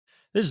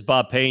This is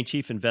Bob Payne,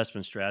 Chief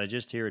Investment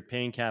Strategist here at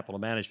Payne Capital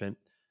Management,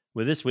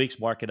 with this week's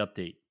market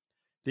update.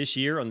 This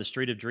year on the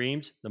Street of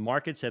Dreams, the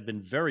markets have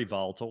been very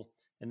volatile,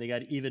 and they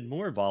got even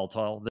more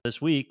volatile this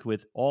week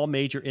with all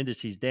major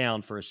indices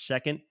down for a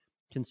second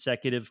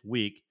consecutive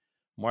week,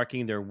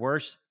 marking their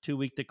worst 2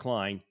 week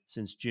decline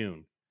since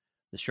June.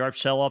 The sharp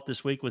sell off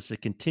this week was the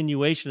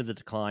continuation of the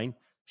decline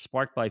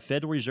sparked by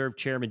Federal Reserve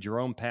Chairman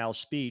Jerome Powell's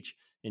speech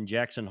in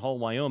Jackson Hole,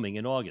 Wyoming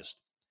in August.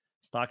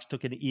 Stocks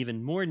took an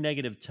even more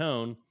negative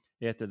tone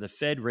after the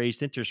Fed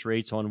raised interest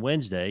rates on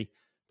Wednesday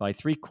by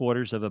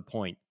 3/4 of a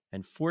point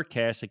and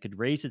forecast it could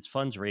raise its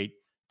funds rate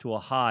to a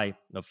high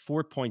of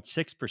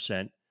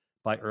 4.6%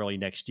 by early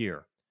next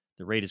year.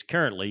 The rate is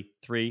currently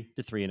 3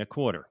 to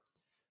 3.25.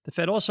 The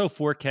Fed also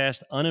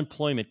forecast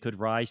unemployment could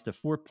rise to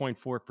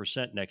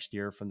 4.4% next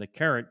year from the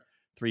current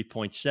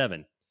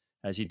 3.7.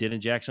 As he did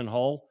in Jackson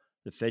Hole,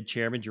 the Fed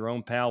Chairman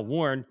Jerome Powell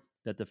warned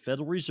that the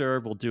Federal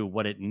Reserve will do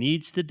what it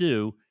needs to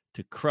do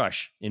to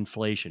crush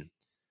inflation.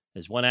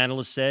 As one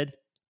analyst said,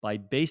 by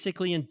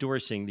basically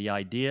endorsing the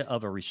idea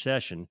of a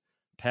recession,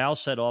 Powell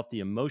set off the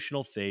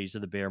emotional phase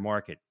of the bear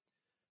market.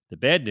 The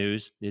bad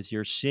news is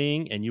you're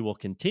seeing, and you will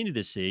continue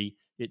to see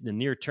it in the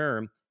near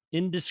term,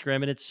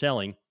 indiscriminate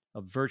selling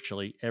of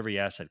virtually every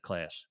asset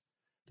class.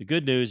 The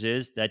good news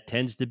is that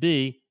tends to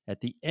be at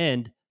the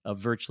end of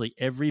virtually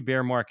every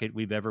bear market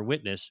we've ever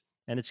witnessed,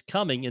 and it's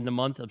coming in the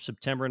month of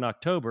September and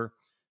October,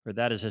 where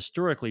that has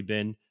historically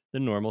been the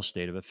normal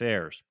state of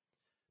affairs.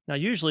 Now,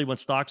 usually when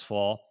stocks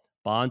fall,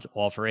 bonds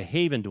offer a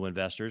haven to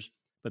investors,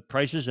 but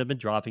prices have been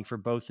dropping for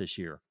both this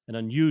year, an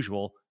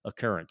unusual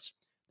occurrence.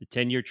 The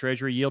 10-year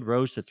Treasury yield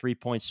rose to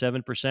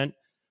 3.7%,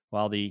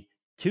 while the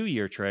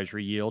 2-year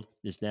Treasury yield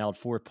is now at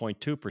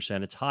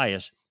 4.2%, its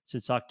highest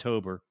since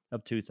October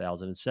of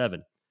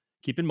 2007.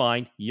 Keep in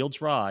mind,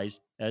 yields rise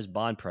as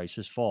bond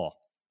prices fall.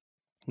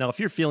 Now, if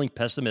you're feeling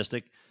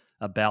pessimistic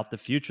about the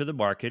future of the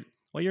market,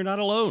 well, you're not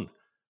alone.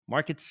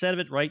 Market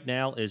sentiment right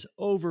now is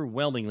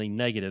overwhelmingly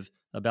negative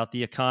about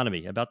the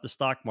economy, about the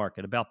stock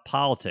market, about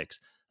politics,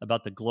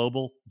 about the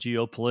global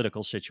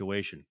geopolitical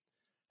situation.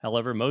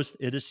 However, most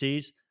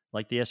indices,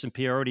 like the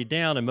S&P, are already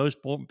down, and most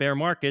bear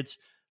markets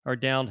are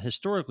down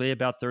historically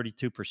about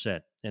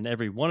 32%. And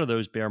every one of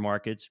those bear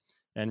markets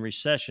and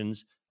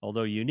recessions,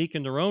 although unique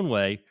in their own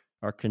way,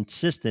 are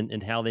consistent in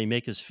how they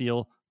make us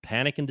feel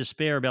panic and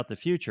despair about the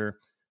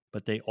future,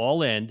 but they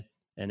all end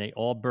and they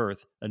all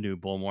birth a new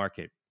bull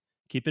market.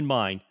 Keep in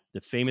mind the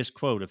famous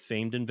quote of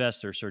famed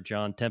investor Sir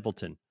John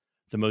Templeton: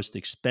 the most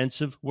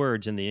expensive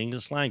words in the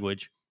English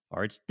language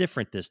are "it's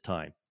different this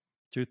time."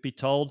 Truth be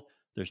told,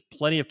 there's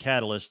plenty of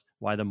catalysts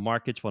why the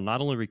markets will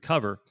not only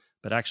recover,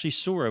 but actually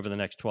soar over the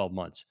next 12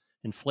 months.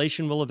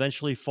 Inflation will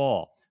eventually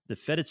fall. The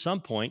Fed at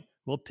some point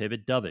will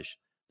pivot dovish.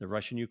 The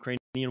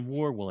Russian-Ukrainian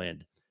war will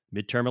end.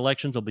 Midterm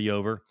elections will be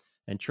over,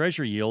 and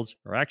Treasury yields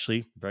are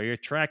actually very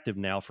attractive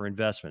now for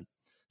investment.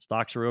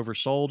 Stocks are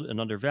oversold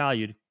and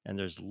undervalued, and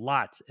there's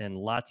lots and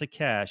lots of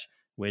cash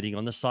waiting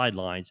on the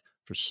sidelines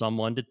for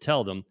someone to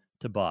tell them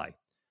to buy.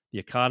 The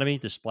economy,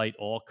 despite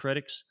all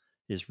critics,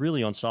 is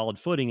really on solid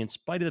footing in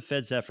spite of the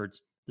Fed's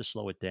efforts to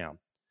slow it down.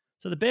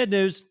 So the bad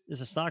news is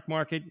the stock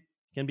market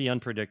can be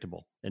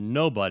unpredictable, and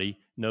nobody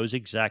knows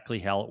exactly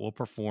how it will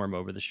perform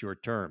over the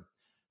short term.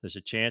 There's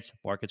a chance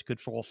markets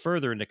could fall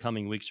further in the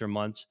coming weeks or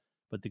months,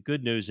 but the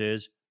good news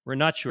is we're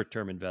not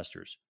short-term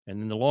investors.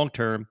 And in the long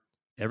term,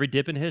 every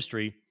dip in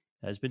history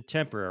has been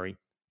temporary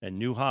and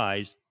new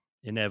highs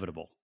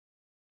inevitable.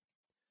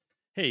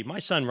 Hey, my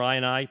son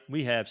Ryan and I,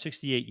 we have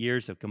 68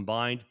 years of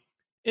combined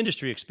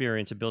industry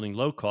experience of building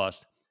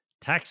low-cost,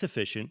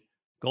 tax-efficient,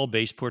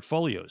 goal-based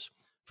portfolios.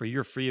 For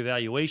your free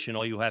evaluation,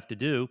 all you have to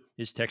do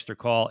is text or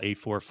call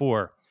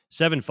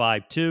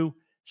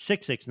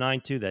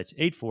 844-752-6692. That's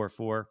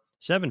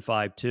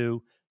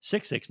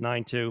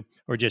 844-752-6692,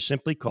 or just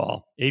simply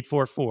call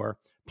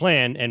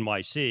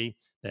 844-PLAN-NYC.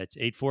 That's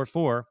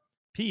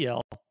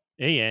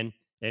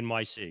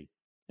 844-PLAN-NYC.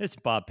 It's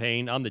Bob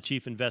Payne. I'm the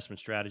Chief Investment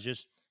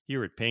Strategist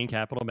here at Payne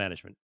Capital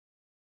Management.